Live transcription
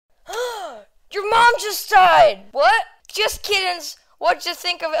just died! What? Just kiddings. What'd you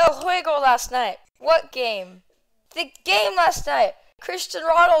think of El Juego last night? What game? The game last night. Cristiano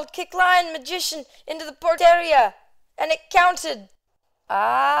Ronaldo kicked Lion Magician into the porteria. And it counted.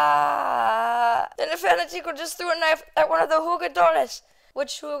 Then the Fanatico just threw a knife at one of the jugadores.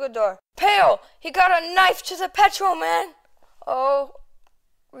 Which jugador? Pale! He got a knife to the petrol, man! Oh,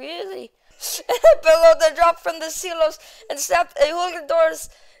 really? Below the drop from the silos and snapped a jugador's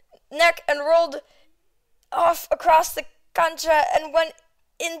neck and rolled off across the cancha and went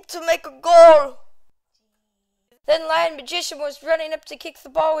in to make a goal. Then Lion Magician was running up to kick the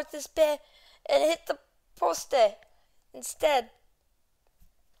ball with his pie and hit the poste instead.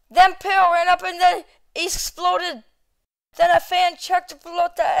 Then Pale ran up and then he exploded. Then a fan chucked a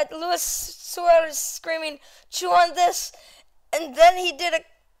pelota at Luis Suarez screaming, "Chew on this!" And then he did a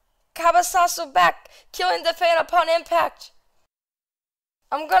cabezazo back, killing the fan upon impact.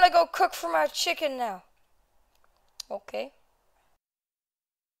 I'm gonna go cook for my chicken now. Okay.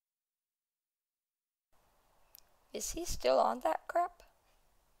 Is he still on that crap?